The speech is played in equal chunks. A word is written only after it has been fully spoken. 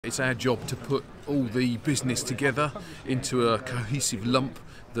it's our job to put all the business together into a cohesive lump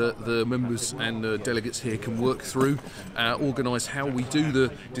that the members and the delegates here can work through, organise how we do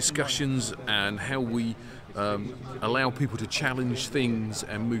the discussions and how we allow people to challenge things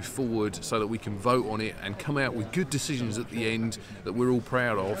and move forward so that we can vote on it and come out with good decisions at the end that we're all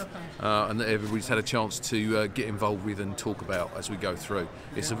proud of, and that everybody's had a chance to get involved with and talk about as we go through.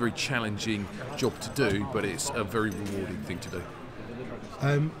 It's a very challenging job to do, but it's a very rewarding thing to do.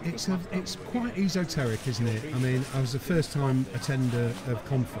 It's quite esoteric, isn't it? I mean, I was the first time attender of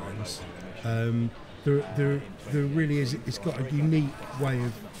conference. There really is. It's got a unique way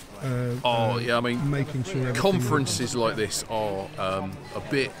of making sure conferences like this are a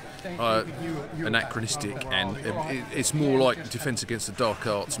bit anachronistic, and it's more like Defence Against the Dark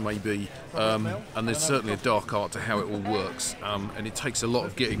Arts maybe, and there's certainly a dark art to how it all works, and it takes a lot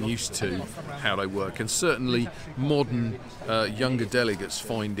of getting used to how they work, and certainly modern younger delegates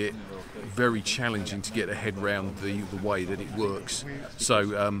find it very challenging to get their head around the way that it works.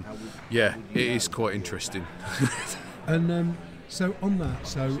 So yeah, it is quite interesting. And so on that,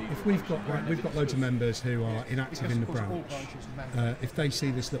 so if we've got loads of members who are inactive in the branch, if they see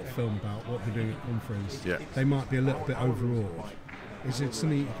this little film about what they're doing at conference, they might be a little bit overawed. Is it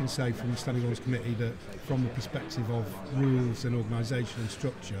something you can say from the Standing Orders Committee that, from the perspective of rules and organisation and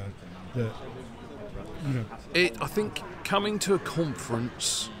structure, that I think coming to a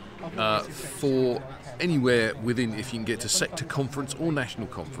conference for anywhere within, if you can get to sector conference or national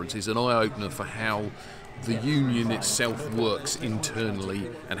conference, is an eye-opener for how the union itself works internally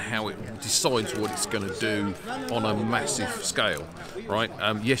and how it decides what it's going to do on a massive scale, right?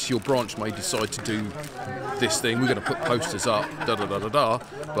 Yes, your branch may decide to do this thing, we're going to put posters up, but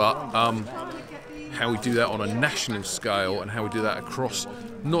how we do that on a national scale and how we do that across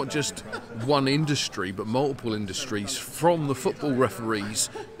not just one industry but multiple industries, from the football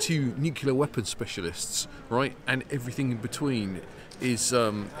referees to nuclear weapons specialists, right, and everything in between, is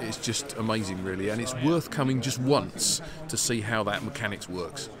just amazing really, and it's worth coming just once to see how that mechanics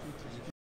works.